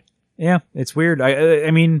wonder why. Yeah, it's weird.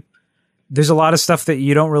 I mean, there's a lot of stuff that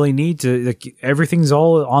you don't really need to. Like, everything's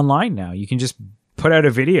all online now. You can just put out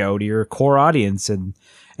a video to your core audience and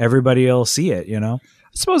everybody will see it, I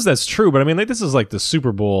suppose that's true, but I mean, like, this is like the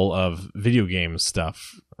Super Bowl of video game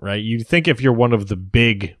stuff, right? You'd think if you're one of the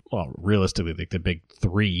big, well, realistically, like the big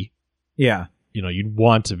three, you'd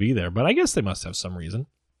want to be there, but I guess they must have some reason.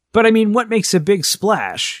 But I mean, what makes a big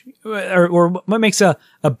splash, or what makes a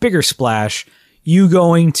bigger splash? You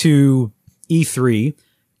going to E3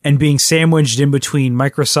 and being sandwiched in between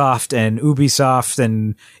Microsoft and Ubisoft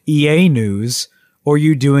and EA news, or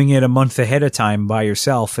you doing it a month ahead of time by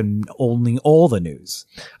yourself and owning all the news?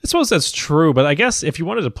 I suppose that's true, but I guess if you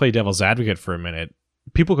wanted to play devil's advocate for a minute,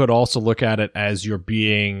 people could also look at it as you're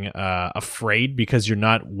being afraid because you're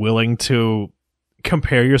not willing to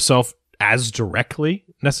compare yourself as directly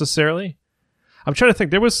necessarily. I'm trying to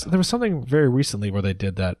think. There was something very recently where they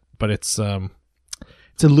did that, but it's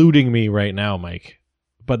eluding me right now, Mike.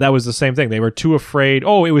 But that was the same thing. They were too afraid.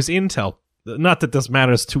 Oh, it was Intel. Not that this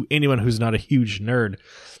matters to anyone who's not a huge nerd,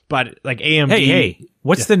 but like AMD. Hey,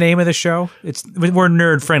 what's the name of the show? We're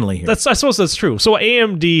nerd friendly here. I suppose that's true. So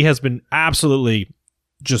AMD has been absolutely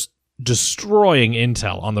just destroying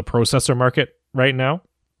Intel on the processor market right now.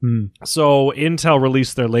 So Intel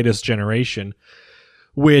released their latest generation,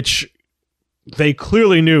 which they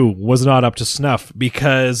clearly knew was not up to snuff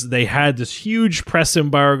because they had this huge press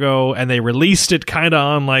embargo and they released it kind of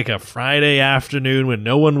on like a Friday afternoon when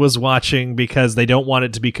no one was watching because they don't want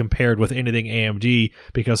it to be compared with anything AMD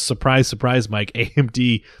because, surprise, surprise, Mike,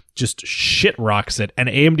 AMD just shit rocks it, and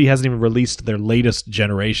AMD hasn't even released their latest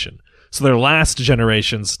generation. So their last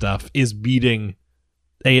generation stuff is beating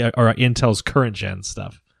Intel's current gen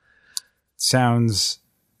stuff. Sounds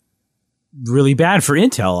really bad for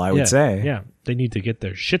Intel, I would say. Yeah, they need to get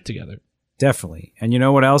their shit together. Definitely. And you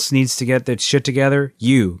know what else needs to get that shit together?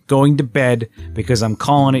 You going to bed, because I'm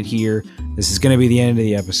calling it here. This is going to be the end of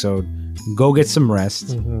the episode. Go get some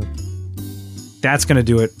rest. That's going to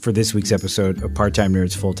do it for this week's episode of Part-Time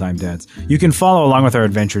Nerds, Full-Time Dads. You can follow along with our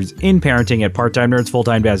adventures in parenting at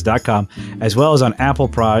parttimenerdsfulltimedads.com, as well as on Apple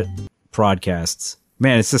Podcasts.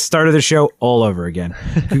 Man, it's the start of the show all over again.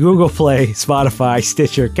 Google Play, Spotify,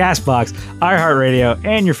 Stitcher, CastBox, iHeartRadio,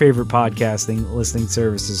 and your favorite podcasting listening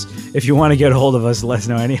services. If you want to get a hold of us, let us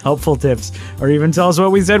know any helpful tips, or even tell us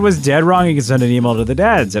what we said was dead wrong, you can send an email to the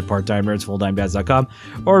dads at parttimenerdsfulltimedads.com,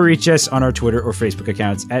 or reach us on our Twitter or Facebook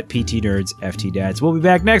accounts at PTNerdsFTDads. We'll be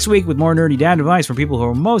back next week with more nerdy dad advice from people who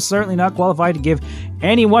are most certainly not qualified to give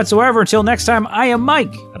any whatsoever. Until next time, I am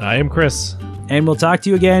Mike. And I am Chris. And we'll talk to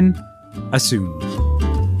you again soon.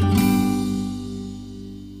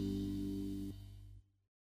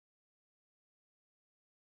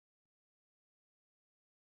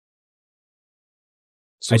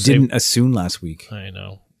 So I didn't assume last week. I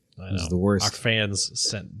know. It was the worst. Our fans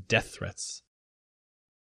sent death threats.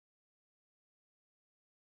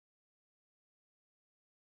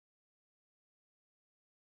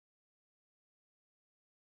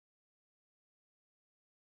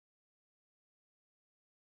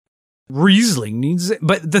 Riesling needs,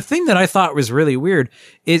 but the thing that I thought was really weird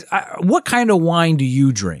is what kind of wine do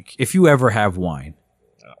you drink if you ever have wine?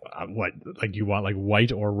 What, like, you want like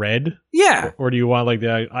white or red? Yeah. Or do you want like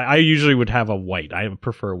I usually would have a white. I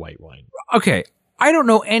prefer white wine. Okay. I don't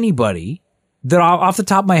know anybody that off the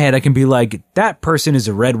top of my head I can be like, that person is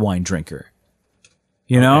a red wine drinker.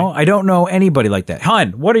 You know, I don't know anybody like that.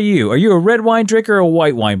 Hun, what are you? Are you a red wine drinker or a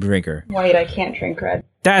white wine drinker? White, I can't drink red.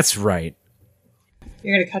 That's right.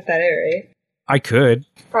 You're going to cut that out, right? I could.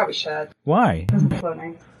 Probably should. Why? It doesn't flow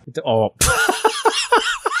nice. Oh.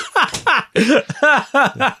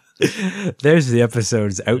 There's the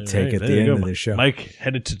episode's outtake at the end of the show. Mike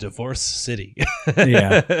headed to Divorce City.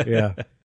 Yeah.